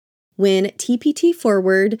when TPT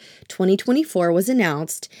Forward 2024 was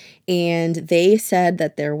announced, and they said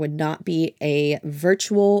that there would not be a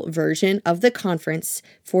virtual version of the conference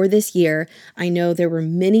for this year. I know there were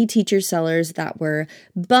many teacher sellers that were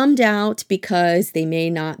bummed out because they may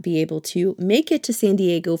not be able to make it to San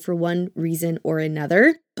Diego for one reason or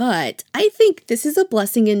another. But I think this is a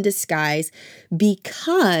blessing in disguise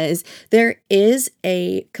because there is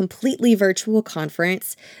a completely virtual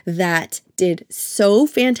conference that did so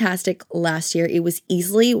fantastic last year. It was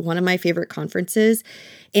easily one of my favorite conferences,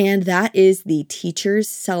 and that is the Teachers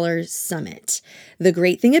Sellers Summit. The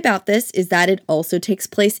great thing about this is that it also takes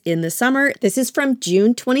place in the summer. This is from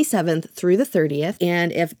June 27th through the 30th,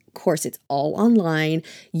 and of course it's all online.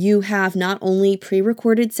 You have not only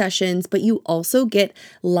pre-recorded sessions, but you also get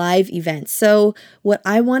live events. So what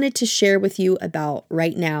I wanted to share with you about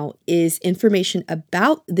right now is information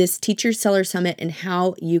about this Teacher Seller Summit and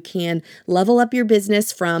how you can level up your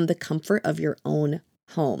business from the comfort of your own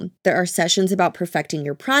home. There are sessions about perfecting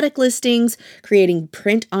your product listings, creating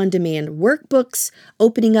print-on-demand workbooks,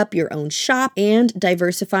 opening up your own shop, and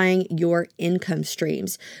diversifying your income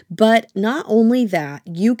streams. But not only that,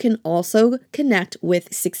 you can also connect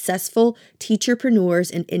with successful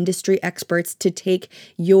teacherpreneurs and industry experts to take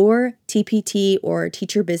your TPT or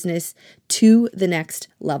teacher business to the next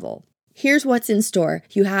level. Here's what's in store.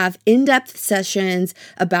 You have in-depth sessions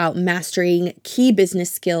about mastering key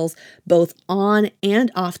business skills, both on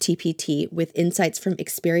and off TPT, with insights from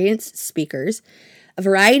experienced speakers, a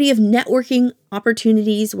variety of networking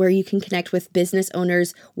opportunities where you can connect with business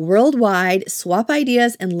owners worldwide, swap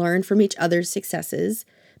ideas, and learn from each other's successes,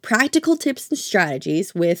 practical tips and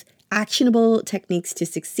strategies with actionable techniques to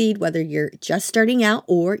succeed, whether you're just starting out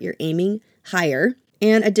or you're aiming higher.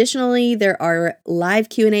 And additionally, there are live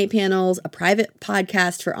Q&A panels, a private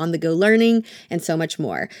podcast for on-the-go learning, and so much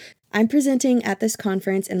more. I'm presenting at this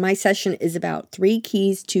conference, and my session is about 3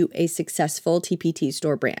 keys to a successful TPT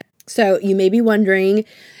store brand. So you may be wondering,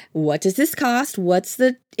 what does this cost? What's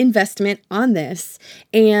the investment on this?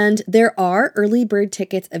 And there are early bird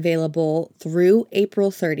tickets available through April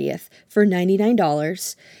 30th for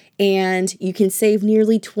 $99. And you can save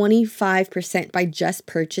nearly 25% by just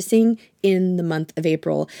purchasing in the month of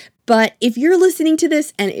April. But if you're listening to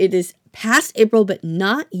this and it is past April, but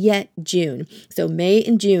not yet June, so May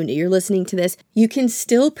and June, you're listening to this, you can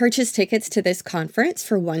still purchase tickets to this conference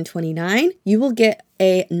for $129. You will get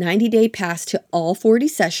a 90-day pass to all 40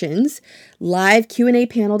 sessions, live Q&A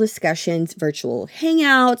panel discussions, virtual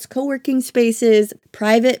hangouts, co-working spaces,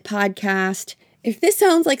 private podcast. If this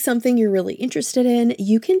sounds like something you're really interested in,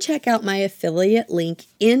 you can check out my affiliate link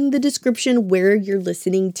in the description where you're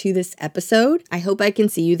listening to this episode. I hope I can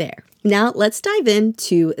see you there. Now, let's dive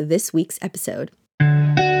into this week's episode.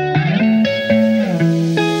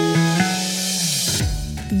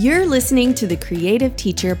 You're listening to the Creative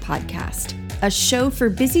Teacher Podcast, a show for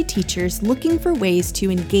busy teachers looking for ways to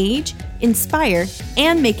engage, inspire,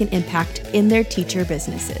 and make an impact in their teacher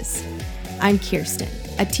businesses. I'm Kirsten,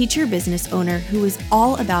 a teacher business owner who is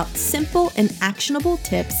all about simple and actionable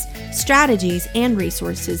tips, strategies, and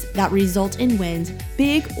resources that result in wins,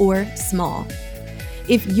 big or small.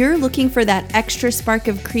 If you're looking for that extra spark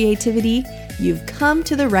of creativity, you've come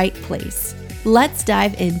to the right place. Let's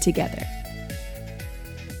dive in together.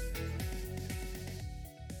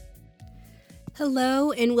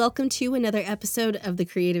 Hello, and welcome to another episode of the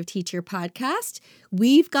Creative Teacher Podcast.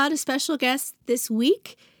 We've got a special guest this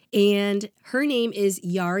week, and her name is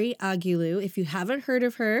Yari Aguilu. If you haven't heard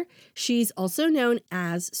of her, she's also known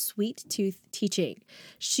as Sweet Tooth Teaching.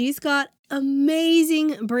 She's got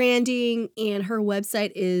amazing branding, and her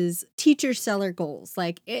website is Teacher Seller Goals.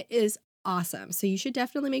 Like, it is awesome. So you should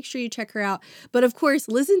definitely make sure you check her out. But of course,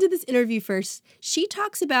 listen to this interview first. She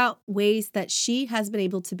talks about ways that she has been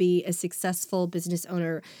able to be a successful business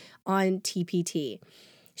owner on TPT.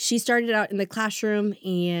 She started out in the classroom,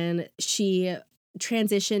 and she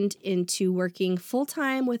transitioned into working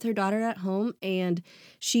full-time with her daughter at home, and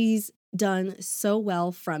she's done so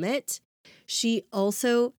well from it. She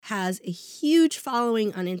also has a huge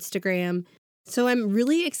following on Instagram. So I'm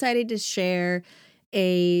really excited to share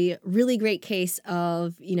a really great case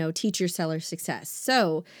of, teacher seller success.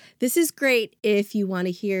 So this is great if you want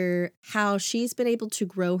to hear how she's been able to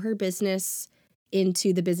grow her business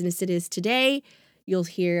into the business it is today. You'll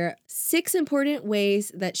hear 6 important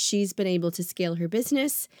ways that she's been able to scale her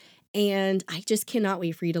business. And I just cannot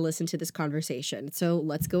wait for you to listen to this conversation. So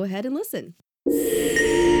let's go ahead and listen.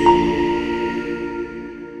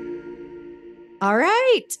 All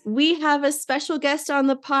right. We have a special guest on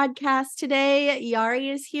the podcast today.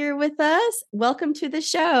 Yari is here with us. Welcome to the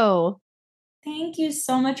show. Thank you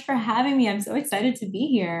so much for having me. I'm so excited to be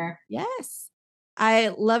here. Yes. I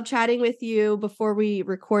love chatting with you before we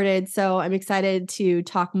recorded, so I'm excited to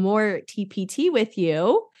talk more TPT with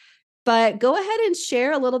you. But go ahead and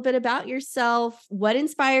share a little bit about yourself. What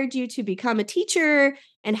inspired you to become a teacher,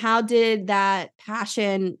 and how did that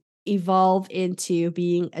passion evolve into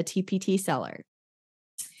being a TPT seller?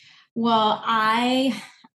 Well,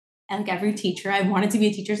 like every teacher, I wanted to be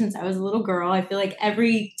a teacher since I was a little girl. I feel like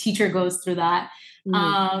every teacher goes through that. Mhm.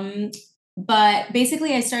 Um, but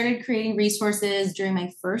basically, I started creating resources during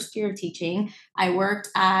my first year of teaching. I worked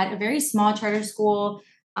at a very small charter school.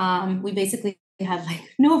 We basically had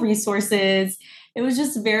like no resources. It was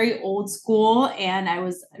just very old school. And I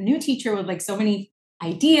was a new teacher with like so many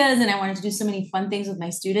ideas, and I wanted to do so many fun things with my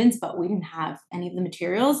students, but we didn't have any of the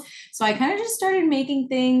materials. So I kind of just started making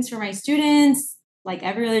things for my students, like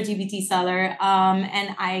every other TPT seller.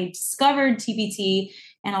 And I discovered TPT,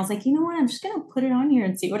 and I was like, you know what? I'm just gonna put it on here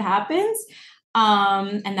and see what happens.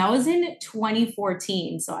 And that was in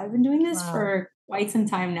 2014. So I've been doing this Wow. for quite some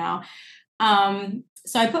time now.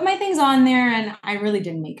 So I put my things on there, and I really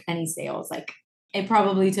didn't make any sales. Like it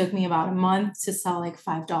probably took me about a month to sell like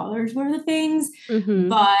 $5 worth of things. Mhm.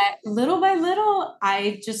 But little by little,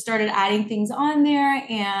 I just started adding things on there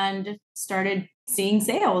and started seeing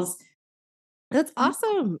sales. That's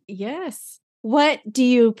awesome. Yes. What do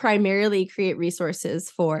you primarily create resources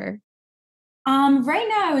for? Right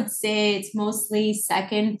now, I would say it's mostly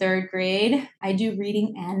second, third grade. I do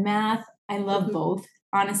reading and math. I love Mhm. both.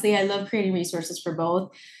 Honestly, I love creating resources for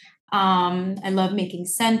both. I love making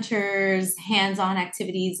centers, hands-on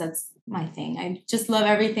activities. That's my thing. I just love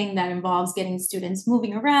everything that involves getting students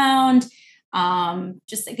moving around,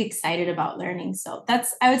 just like excited about learning. So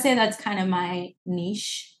I would say that's kind of my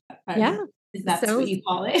niche. Yeah. If that's what Sounds you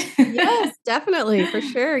call it. Yes, definitely, for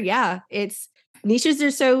sure, yeah. It's niches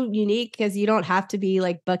are so unique because you don't have to be,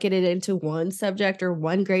 like, bucketed into one subject or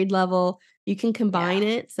one grade level. You can Yeah. combine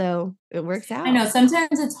it, so it works I out. know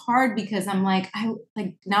sometimes it's hard because I'm like, I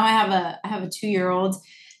like now I have a 2 year old.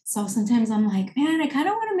 So sometimes I'm like, man, I kind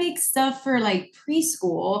of want to make stuff for like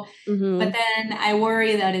preschool, but Mhm. then I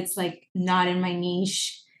worry that it's like not in my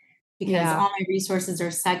niche because Yeah. all my resources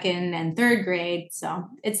are second and third grade. So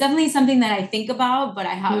it's definitely something that I think about, but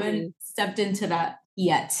I haven't Mhm. stepped into that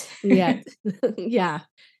yet. Yes. Yeah.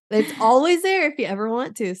 It's always there if you ever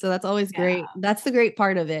want to, so that's always Yeah, great. That's the great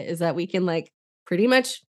part of it, is that we can, like, pretty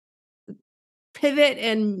much pivot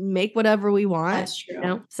and make whatever we want, that's you true.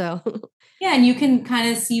 know? So, Yeah, and you can kind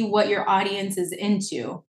of see what your audience is into, you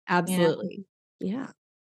know? absolutely. Yeah.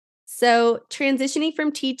 So, transitioning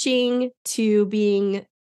from teaching to being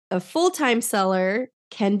a full-time seller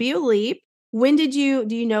can be a leap. When did you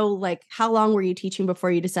do you know, like, how long were you teaching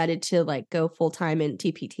before you decided to, like, go full-time in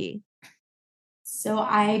TPT? So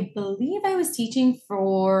I believe I was teaching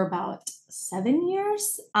for about 7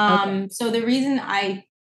 years. Okay. So the reason I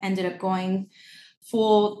ended up going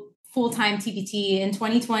full time TPT in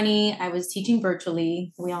 2020, I was teaching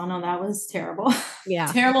virtually. We all know that was terrible, Yeah.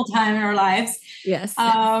 terrible time in our lives. Yes.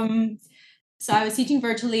 Um, so I was teaching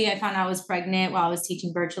virtually. I found out I was pregnant while I was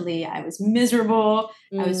teaching virtually. I was miserable.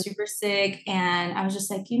 I was Mm, super sick, and I was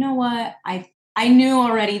just like, you know what? I knew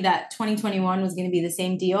already that 2021 was going to be the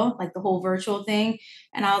same deal, like the whole virtual thing.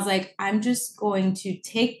 And I was like, I'm just going to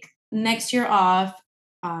take next year off,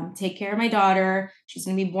 take care of my daughter. She's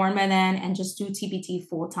going to be born by then, and just do TPT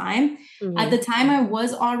full time. At mhm. the time, I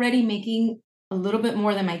was already making a little bit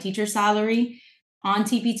more than my teacher salary on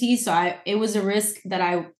TPT. So it was a risk that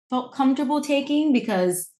I felt comfortable taking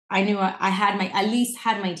because I knew I had at least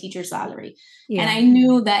had my teacher salary. And Yeah. I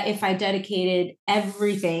knew that if I dedicated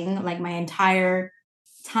everything, like my entire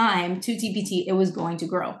time to TPT, it was going to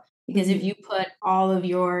grow. Because if Mhm. you put all of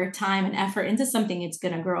your time and effort into something, it's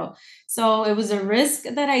going to grow. So it was a risk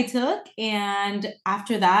that I took. And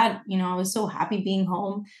after that, I was so happy being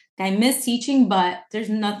home. I miss teaching, but there's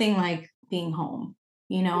nothing like being home,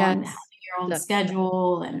 and having Yes. your own Definitely.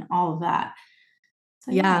 schedule and all of that.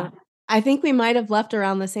 So Yeah. yeah. I think we might have left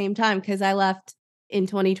around the same time because I left in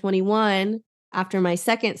 2021 after my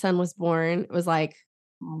second son was born. It was, like,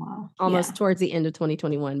 Oh wow. almost Yeah. towards the end of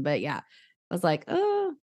 2021, but yeah, I was like,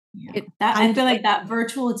 "Oh, Yeah. it That time I to feel go." like that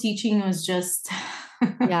virtual teaching was just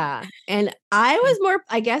Yeah, and I was more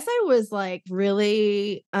I guess I was, like,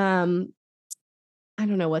 really, I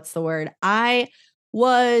don't know what's the word. I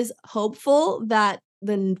was hopeful that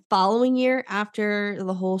the following year after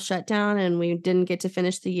the whole shutdown and we didn't get to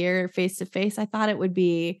finish the year face to face, I thought it would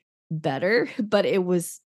be better, but it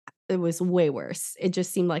was way worse. It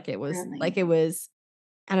just seemed like really.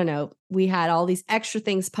 I don't know, we had all these extra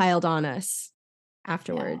things piled on us.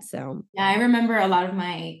 afterwards. So Yeah, I remember a lot of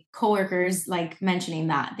my coworkers like mentioning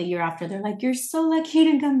that the year after. They're like, "You're so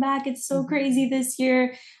lucky to come back. It's so crazy this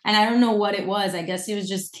year." And I don't know what it was. I guess it was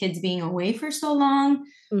just kids being away for so long.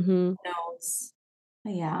 mhm. Who knows?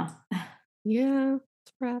 But yeah. Yeah,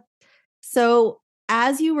 it's rough. So,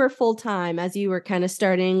 as you were full-time, as you were kinda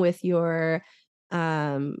starting with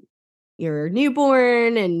um, your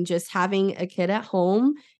newborn and just having a kid at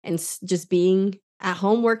home and just being at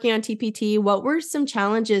home working on TPT, what were some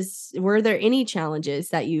challenges? Were there any challenges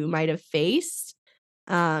that you might have faced?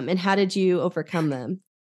 And how did you overcome them?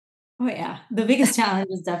 Oh yeah. The biggest challenge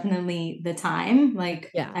was definitely the time.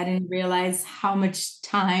 Like Yeah. I didn't realize how much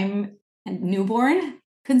time a newborn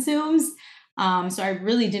consumes. So I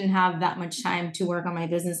really didn't have that much time to work on my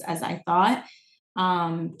business as I thought.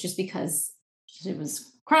 Just because she was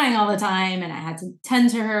crying all the time and I had to tend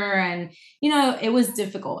to her, and it was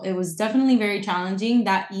difficult. It was definitely very challenging.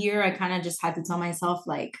 That year I kind of just had to tell myself,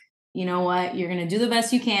 like, you know what, you're gonna do the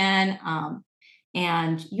best you can.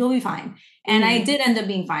 And you'll be fine. And I Mhm. did end up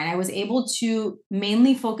being fine. I was able to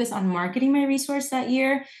mainly focus on marketing my resource that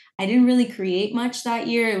year. I didn't really create much that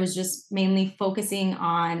year. It was just mainly focusing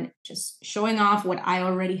on just showing off what I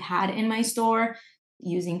already had in my store,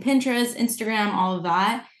 using Pinterest, Instagram, all of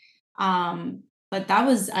that. But that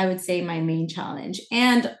was, I would say, my main challenge.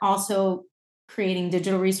 And also creating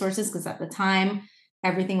digital resources, because at the time,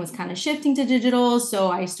 everything was kind of shifting to digital.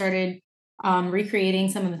 So I started recreating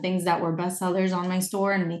some of the things that were bestsellers on my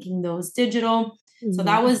store and making those digital. So Mhm.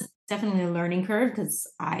 that was definitely a learning curve because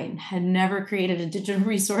I had never created a digital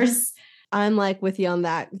resource. I'm, like, with you on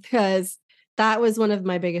that because that was one of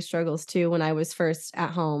my biggest struggles too when I was first at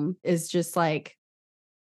home is just, like,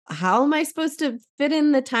 how am I supposed to fit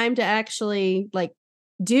in the time to actually, like,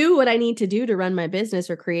 do what I need to do to run my business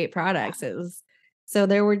or create products? It was so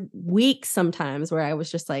there were weeks sometimes where I was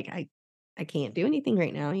just like, I can't do anything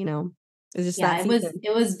right now, you know? It's just Yeah, that it was season.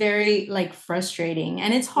 it was very like frustrating.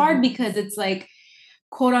 And it's hard Mhm. because it's like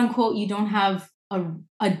quote unquote you don't have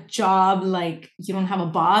a job, like you don't have a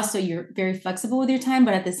boss, so you're very flexible with your time,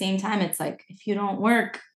 but at the same time it's like if you don't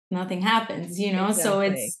work, nothing happens. So Exactly.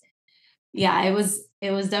 it's yeah, it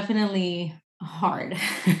was definitely hard.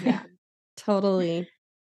 Yeah, totally.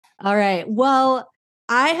 All right. Well,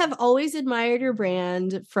 I have always admired your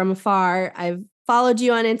brand from afar. I've followed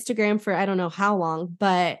you on Instagram for I don't know how long,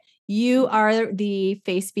 but you are the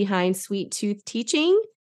face behind Sweet Tooth Teaching.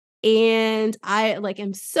 And I like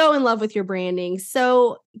am so in love with your branding.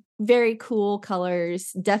 So very cool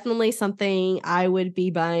colors. Definitely something I would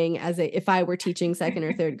be buying if I were teaching second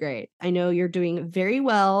or third grade. I know you're doing very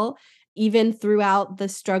well even throughout the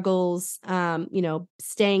struggles,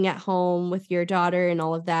 staying at home with your daughter and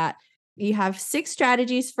all of that. You have 6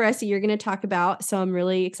 strategies for us that you're going to talk about. So I'm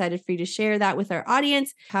really excited for you to share that with our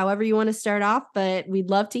audience, however you want to start off, but we'd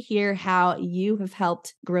love to hear how you have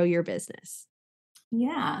helped grow your business.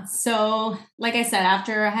 Yeah. So, like I said,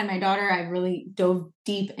 after I had my daughter, I really dove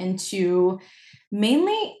deep into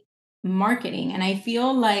mainly marketing. And I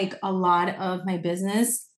feel like a lot of my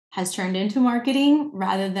business has turned into marketing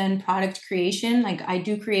rather than product creation. Like I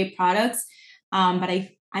do create products, but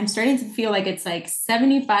I'm starting to feel like it's like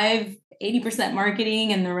 75-80%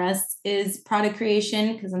 marketing and the rest is product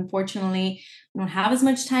creation because unfortunately, I don't have as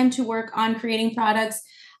much time to work on creating products.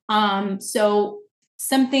 So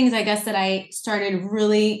some things I guess that I started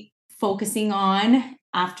really focusing on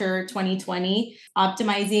after 2020,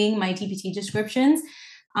 optimizing my TPT descriptions,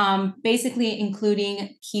 basically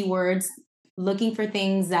including keywords, looking for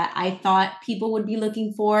things that I thought people would be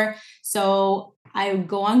looking for. So I would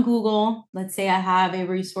go on Google. Let's say I have a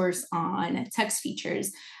resource on text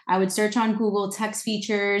features. I would search on Google text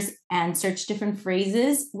features and search different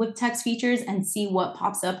phrases with text features and see what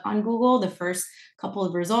pops up on Google, the first couple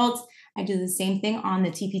of results. I do the same thing on the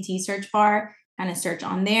TPT search bar, kind of search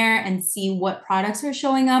on there and see what products are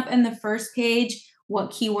showing up in the first page,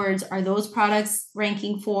 what keywords are those products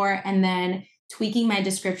ranking for, and then tweaking my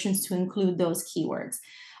descriptions to include those keywords.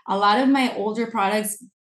 A lot of my older products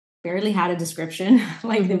barely had a description,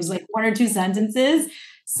 like there was Mhm. like one or two sentences.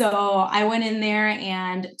 So I went in there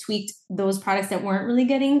and tweaked those products that weren't really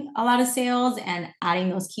getting a lot of sales and adding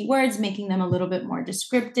those keywords, making them a little bit more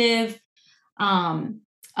descriptive, um,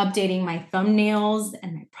 updating my thumbnails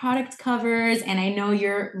and my product covers. And I know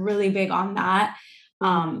you're really big on that.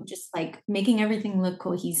 Mhm. Just like making everything look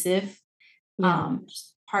cohesive, Yeah.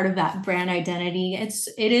 just part of that brand identity.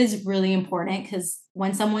 It is really important because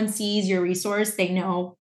when someone sees your resource, they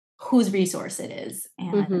know whose resource it is.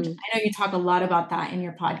 And Mhm. I know you talk a lot about that in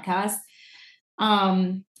your podcast.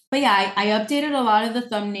 But yeah, I updated a lot of the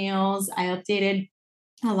thumbnails. I updated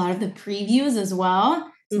a lot of the previews as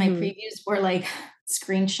well. So my Mhm. previews were like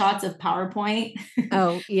screenshots of PowerPoint.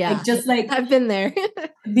 Oh, yeah. Like just like I've been there.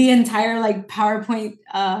 the entire like PowerPoint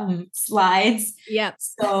slides. Yep.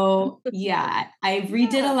 So yeah, I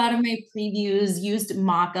redid Yeah. a lot of my previews, used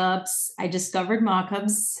mock-ups. I discovered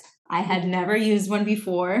mock-ups. I had never used one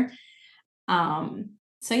before.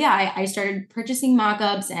 So yeah, I started purchasing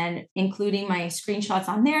mock-ups and including my screenshots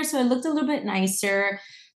on there. So it looked a little bit nicer,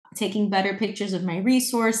 taking better pictures of my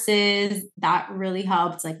resources. That really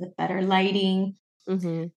helped, like with better lighting.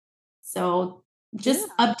 Mm-hmm. So Yeah. just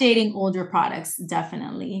updating older products,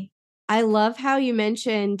 definitely. I love how you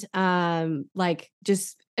mentioned, like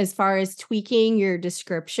just as far as tweaking your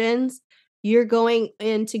descriptions, you're going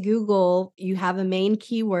into Google, you have a main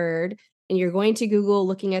keyword, and you're going to Google,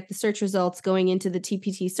 looking at the search results, going into the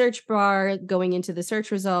TPT search bar, going into the search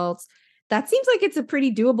results. That seems like it's a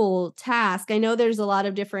pretty doable task. I know there's a lot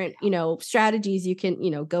of different, strategies you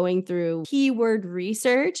can, going through keyword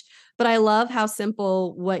research, but I love how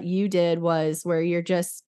simple what you did was, where you're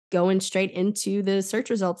just going straight into the search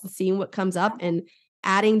results and seeing what comes up and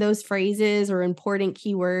adding those phrases or important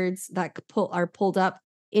keywords that are pulled up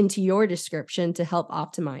into your description to help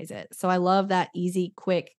optimize it. So I love that easy,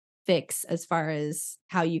 quick fix as far as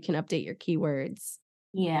how you can update your keywords.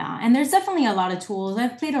 Yeah, and there's definitely a lot of tools.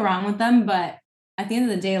 I've played around with them, but at the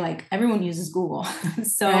end of the day, like everyone uses Google.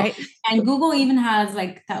 So, Right? and Google even has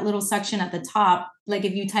like that little section at the top. Like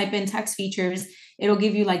if you type in text features, it'll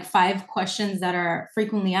give you like 5 questions that are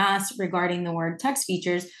frequently asked regarding the word text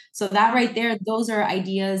features. So that right there, those are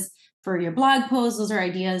ideas for your blog posts. Those are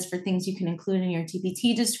ideas for things you can include in your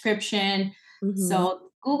TPT description. Mm-hmm. So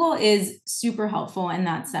Google is super helpful in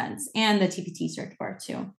that sense, and the TPT search bar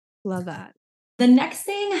too. Love that. The next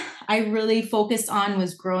thing I really focused on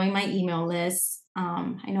was growing my email list.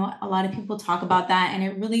 I know a lot of people talk about that, and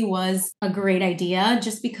it really was a great idea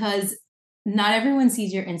just because not everyone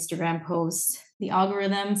sees your Instagram posts. The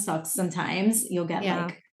algorithm sucks sometimes. You'll get Yeah.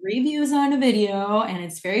 like reviews on a video, and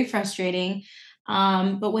it's very frustrating.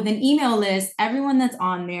 But with an email list, everyone that's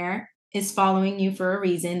on there is following you for a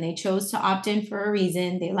reason. They chose to opt in for a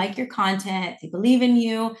reason. They like your content, they believe in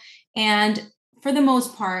you. And for the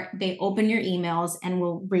most part, they open your emails and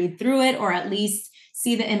will read through it, or at least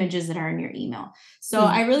see the images that are in your email. So Mhm.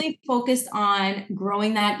 I really focused on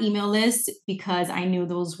growing that email list because I knew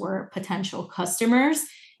those were potential customers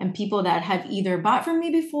and people that have either bought from me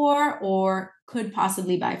before or could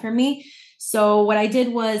possibly buy from me. So what I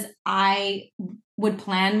did was I would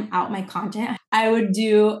plan out my content. I would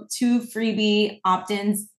do 2 freebie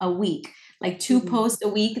opt-ins a week, like 2 Mhm. posts a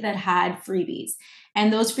week that had freebies.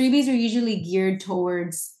 And those freebies are usually geared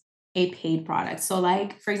towards a paid product. So,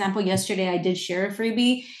 like, for example, yesterday I did share a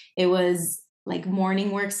freebie. It was like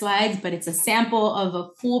morning work slides, but it's a sample of a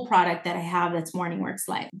full product that I have that's morning work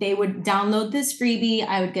slide. They would download this freebie,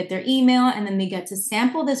 I would get their email, and then they get to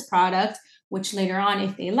sample this product, which later on,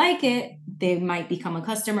 if they like it, they might become a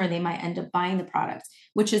customer. They might end up buying the product,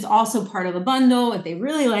 which is also part of the bundle. If they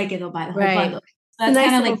really like it, they'll buy the whole Right. bundle. It's a That's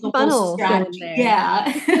kind nice of little like the whole funnel going strategy. there.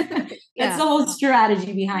 Yeah. That's Yeah. the whole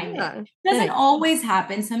strategy behind it. Yeah. Doesn't Nice. always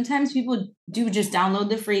happen. Sometimes people do just download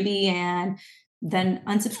the freebie and then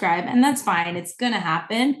unsubscribe, and that's fine. It's going to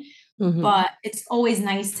happen. Mhm. But it's always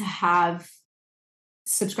nice to have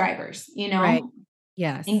subscribers, Right.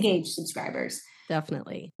 Yes, engaged subscribers.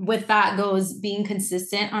 definitely. With that goes being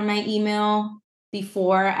consistent on my email.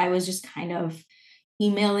 Before, I was just kind of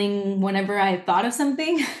emailing whenever I thought of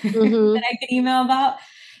something that Mhm. I could email about.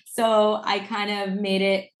 So I kind of made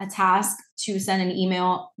it a task to send an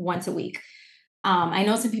email once a week. I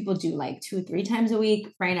know some people do like 2 or 3 times a week.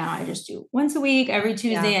 Right now, I just do once a week. Every Yeah.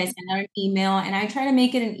 Tuesday, I send out an email, and I try to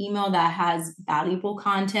make it an email that has valuable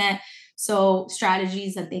content. So,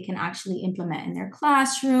 strategies that they can actually implement in their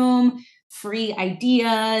classroom, free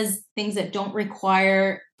ideas, things that don't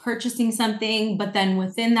require purchasing something. But then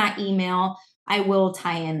within that email, I will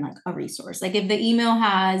tie in like a resource. Like if the email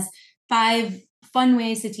has 5 fun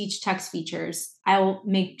ways to teach text features, I will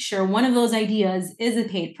make sure one of those ideas is a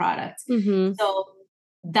paid product. Mhm. So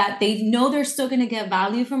that they know they're still going to get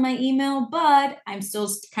value from my email, but I'm still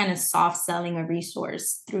kind of soft selling a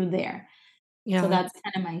resource through there. So Yeah. that's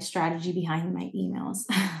kind of my strategy behind my emails.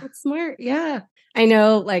 That's smart. Yeah. I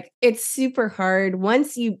know, like, it's super hard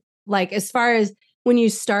once you, like, as far as when you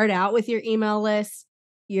start out with your email list,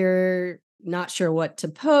 you're not sure what to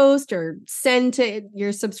post or send to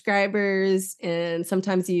your subscribers. And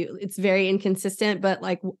sometimes it's very inconsistent. But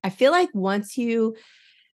like, I feel like once you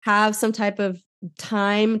have some type of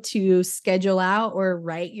time to schedule out or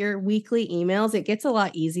write your weekly emails, it gets a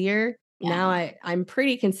lot easier. Now Yeah. I'm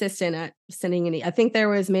pretty consistent at sending I think there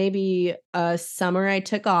was maybe a summer I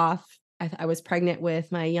took off. I was pregnant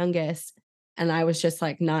with my youngest, and I was just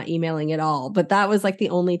like not emailing at all. But that was like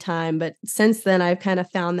the only time. But since then, I've kind of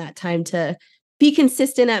found that time to be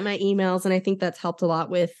consistent at my emails. And I think that's helped a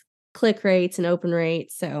lot with click rates and open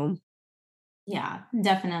rates. So Yeah,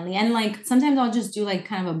 definitely. And like sometimes I'll just do like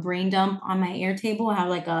kind of a brain dump on my Airtable. I have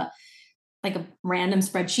like a random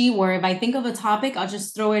spreadsheet where if I think of a topic, I'll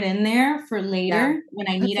just throw it in there for yeah, later when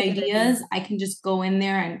I that's need a good idea. ideas. I can just go in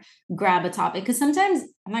there and grab a topic. Cause sometimes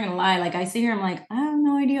I'm not gonna lie, like I sit here, I'm like, I have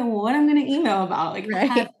no idea what I'm gonna email about. Like I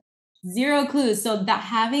have Right. zero clues. So that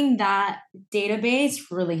having that database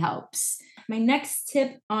really helps. My next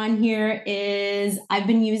tip on here is I've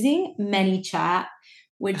been using ManyChat,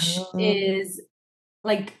 which Um, is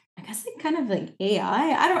like I guess like kind of like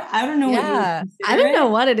AI. I don't know what you would yeah. I consider don't know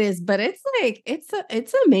it. what it is, but it's like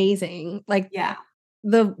it's amazing. Like Yeah.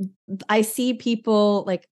 the I see people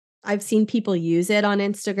like I've seen people use it on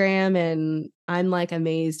Instagram and I'm like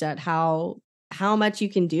amazed at how much you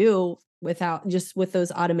can do without just with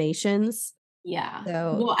those automations. Yeah.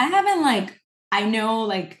 So, Well, I haven't I know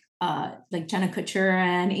like Jenna Kutcher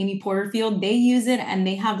and Amy Porterfield, they use it and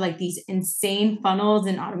they have like these insane funnels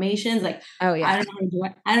and automations. Like oh I yeah. don't know how to do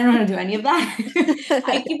it. I don't know how to do any of that.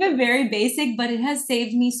 I keep it very basic, but it has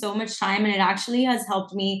saved me so much time and it actually has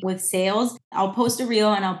helped me with sales. I'll post a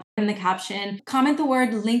reel and I'll put in the caption, comment the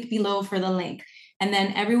word link below for the link. And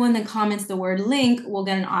then everyone that comments the word link will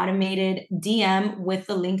get an automated DM with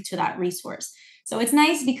the link to that resource. So it's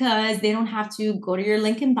nice because they don't have to go to your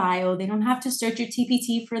link in bio. They don't have to search your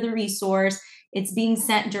TPT for the resource. It's being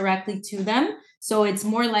sent directly to them. So it's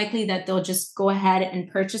more likely that they'll just go ahead and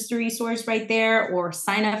purchase the resource right there or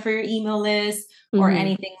sign up for your email list or Mhm.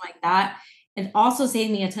 anything like that. It also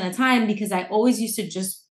saved me a ton of time because I always used to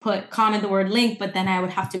just comment the word link, but then I would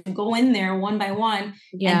have to go in there one by one and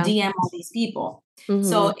Yeah. DM all these people. Mhm.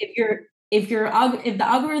 So if the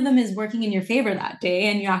algorithm is working in your favor that day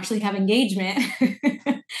and you actually have engagement,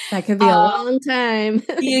 That could be a uh, long time it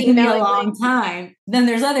can be a emailing long links. time. Then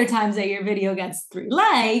there's other times that your video gets 3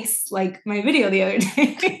 likes, like my video the other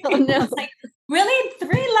day. Oh I was no. like, really,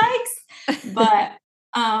 3 likes? But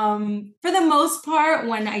for the most part,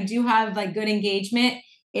 when I do have like good engagement,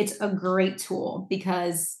 it's a great tool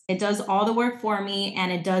because it does all the work for me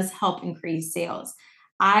and it does help increase sales.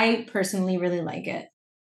 I personally really like it.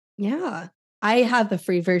 Yeah. I have the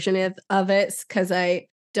free version of it because I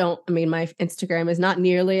mean, my Instagram is not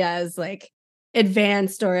nearly as like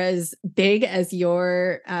advanced or as big as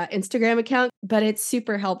your Instagram account, but it's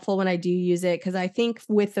super helpful when I do use it because I think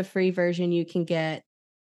with the free version, you can get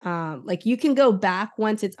like you can go back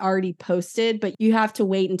once it's already posted, but you have to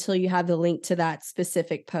wait until you have the link to that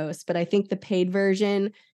specific post. But I think the paid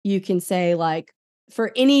version, you can say like,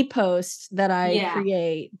 for any post that I Yeah.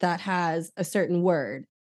 create that has a certain word,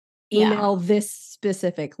 Yeah. email this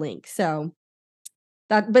specific link. So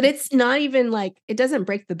that but it's not even like it doesn't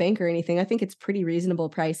break the bank or anything. I think it's pretty reasonable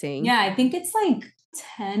pricing. Yeah, I think it's like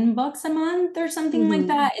 $10 a month or something like Mhm.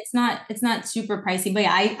 that. It's not super pricey, but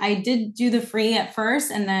yeah, I did do the free at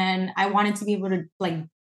first and then I wanted to be able to like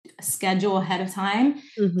schedule ahead of time.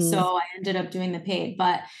 Mhm. So I ended up doing the paid.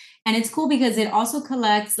 But and it's cool because it also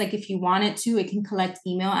collects like if you want it to, it can collect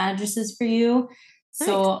email addresses for you. Nice.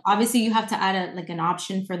 So obviously you have to add like an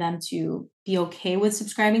option for them to be okay with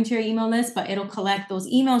subscribing to your email list, but it'll collect those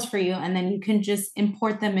emails for you and then you can just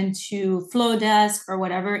import them into Flowdesk or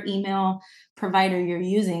whatever email provider you're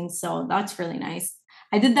using. So that's really nice.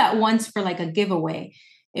 I did that once for like a giveaway.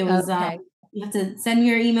 It was Okay. you have to send me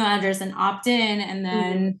your email address and opt in, and Mhm.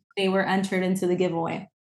 then they were entered into the giveaway.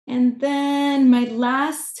 And then my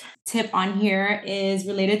last tip on here is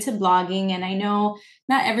related to blogging. And I know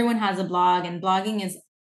not everyone has a blog, and blogging is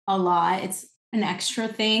a lot, it's an extra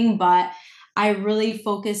thing, but I really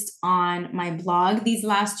focused on my blog these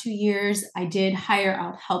last 2 years. I did hire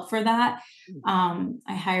out help for that.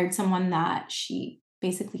 I hired someone that she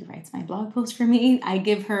basically writes my blog post for me. I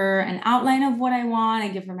give her an outline of what I want, I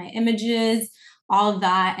give her my images, all of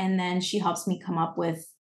that, and then she helps me come up with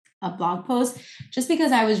a blog post just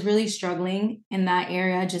because I was really struggling in that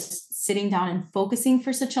area, just sitting down and focusing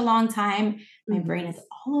for such a long time. My brain Mhm. is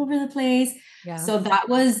all over the place. Yeah. So that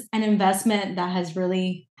was an investment that has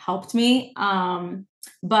really helped me.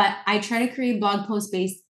 But I try to create blog posts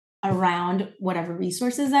based around whatever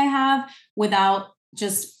resources I have without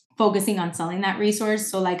just focusing on selling that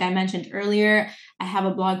resource. So, like I mentioned earlier, I have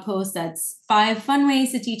a blog post that's 5 fun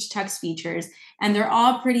ways to teach text features. And they're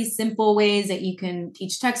all pretty simple ways that you can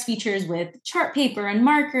teach text features with chart paper and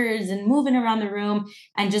markers and moving around the room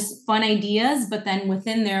and just fun ideas. But then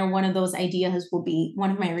within there, one of those ideas will be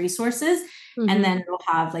one of my resources. And Mhm. then it'll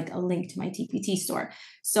have like a link to my TPT store.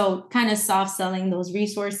 So, kind of soft selling those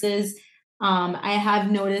resources. I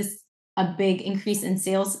have noticed a big increase in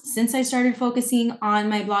sales since I started focusing on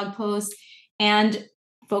my blog posts and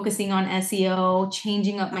focusing on SEO,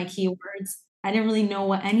 changing up my keywords. I didn't really know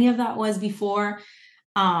what any of that was before.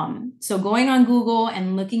 So going on Google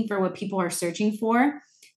and looking for what people are searching for,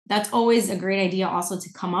 that's always a great idea also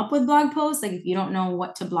to come up with blog posts. Like if you don't know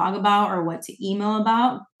what to blog about or what to email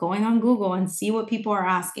about, going on Google and see what people are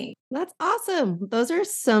asking. That's awesome. Those are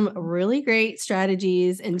some really great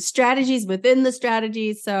strategies and strategies within the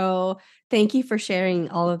strategies. So thank you for sharing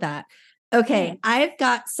all of that. Okay, Yeah. I've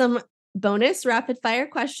got some bonus rapid fire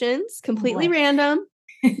questions, completely boy. random,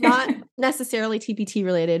 not necessarily TPT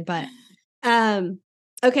related, but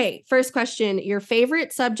okay, first question, your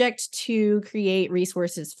favorite subject to create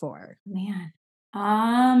resources for? Man.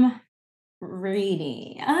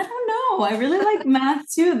 Reading. I don't know. I really like math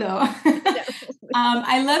too, though.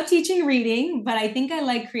 I love teaching reading, but I think I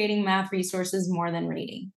like creating math resources more than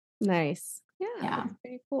reading. Nice. Yeah, Yeah. that's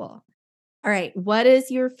very cool. All right. What is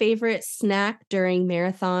your favorite snack during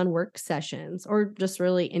marathon work sessions or just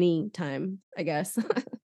really any time, I guess?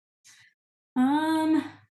 Um,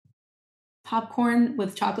 Popcorn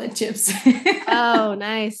with chocolate chips. Oh,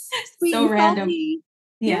 nice. Sweet So and random. salty.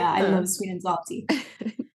 Yeah, I Yeah. love sweet and salty.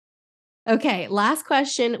 Okay, last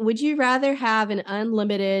question. Would you rather have an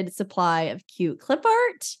unlimited supply of cute clip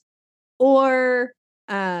art or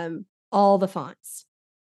all the fonts?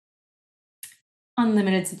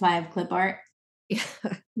 Unlimited supply of clip art. Yeah.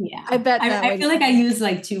 Yeah. I bet that I would feel like I use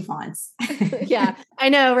like 2 fonts. yeah, I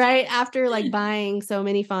know, right? After like buying so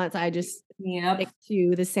many fonts, I just Yep. stick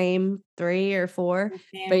to the same 3 or 4. The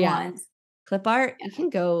But same yeah, ones. clip art, Yeah, you can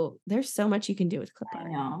go there's so much you can do with clip I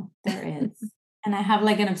art. know. There is. And I have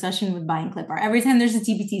like an obsession with buying clip art. Every time there's a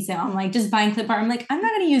TPT sale, I'm like, just buying clip art. I'm like, I'm not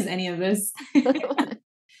going to use any of this.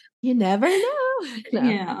 You never know. No.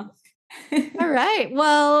 Yeah. All right.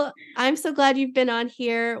 Well, I'm so glad you've been on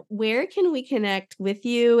here. Where can we connect with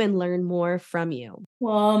you and learn more from you?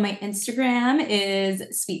 Well, my Instagram is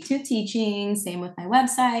Sweet Tooth Teaching. Same with my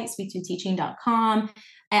website, sweettoothteaching.com.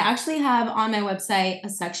 I actually have on my website a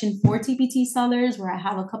section for TPT sellers where I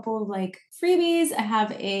have a couple of like freebies. I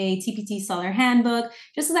have a TPT seller handbook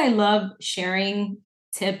just because I love sharing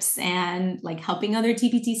tips and like helping other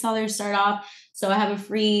TPT sellers start off. So I have a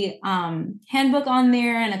free handbook on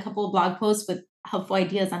there and a couple of blog posts with helpful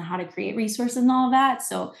ideas on how to create resources and all of that.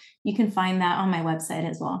 So you can find that on my website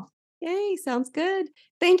as well. Yay, sounds good.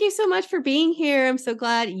 Thank you so much for being here. I'm so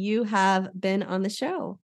glad you have been on the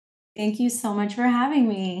show. Thank you so much for having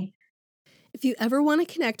me. If you ever want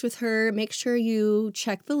to connect with her, make sure you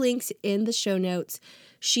check the links in the show notes.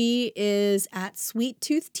 She is at Sweet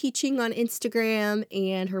Tooth Teaching on Instagram,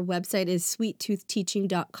 and her website is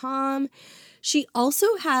sweettoothteaching.com. She also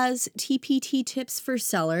has TPT tips for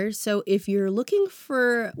sellers. So if you're looking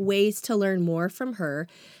for ways to learn more from her,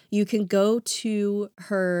 you can go to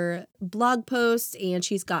her blog posts and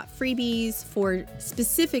she's got freebies for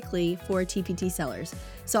specifically for TPT sellers.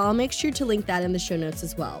 So I'll make sure to link that in the show notes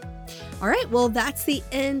as well. All right, well, that's the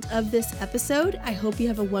end of this episode. I hope you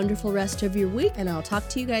have a wonderful rest of your week, and I'll talk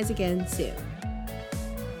to you guys again soon.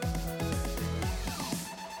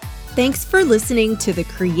 Thanks for listening to the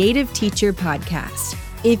Creative Teacher Podcast.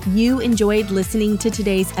 If you enjoyed listening to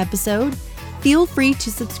today's episode, feel free to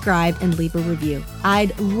subscribe and leave a review.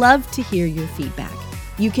 I'd love to hear your feedback.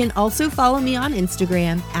 You can also follow me on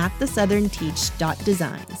Instagram at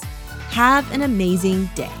thesouthernteach.designs. Have an amazing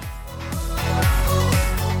day.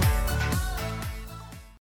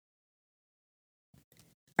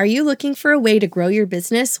 Are you looking for a way to grow your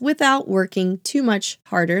business without working too much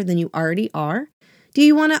harder than you already are? Do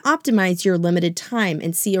you want to optimize your limited time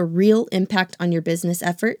and see a real impact on your business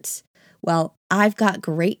efforts? Well, I've got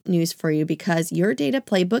great news for you because your data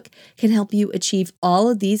playbook can help you achieve all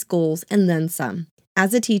of these goals and then some.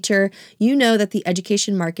 As a teacher, you know that the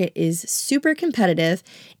education market is super competitive,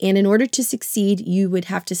 and in order to succeed, you would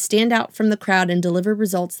have to stand out from the crowd and deliver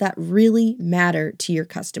results that really matter to your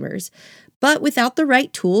customers. But without the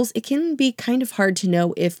right tools, it can be kind of hard to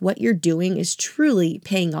know if what you're doing is truly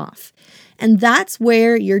paying off. And that's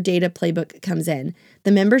where your data playbook comes in.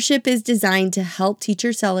 The membership is designed to help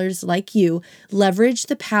teacher sellers like you leverage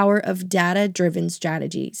the power of data-driven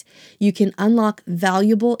strategies. You can unlock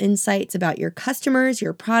valuable insights about your customers,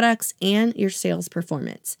 your products, and your sales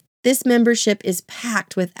performance. This membership is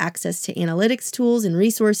packed with access to analytics tools and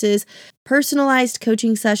resources, personalized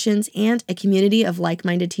coaching sessions, and a community of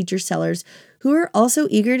like-minded teacher sellers who are also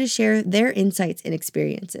eager to share their insights and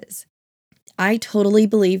experiences. I totally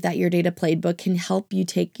believe that your data playbook can help you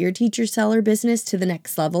take your teacher seller business to the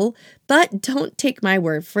next level, but don't take my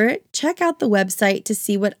word for it. Check out the website to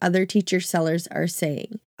see what other teacher sellers are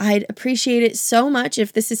saying. I'd appreciate it so much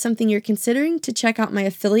if this is something you're considering to check out my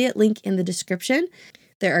affiliate link in the description.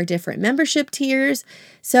 There are different membership tiers.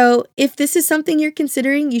 So if this is something you're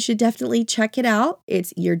considering, you should definitely check it out.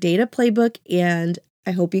 It's your data playbook, and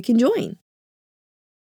I hope you can join.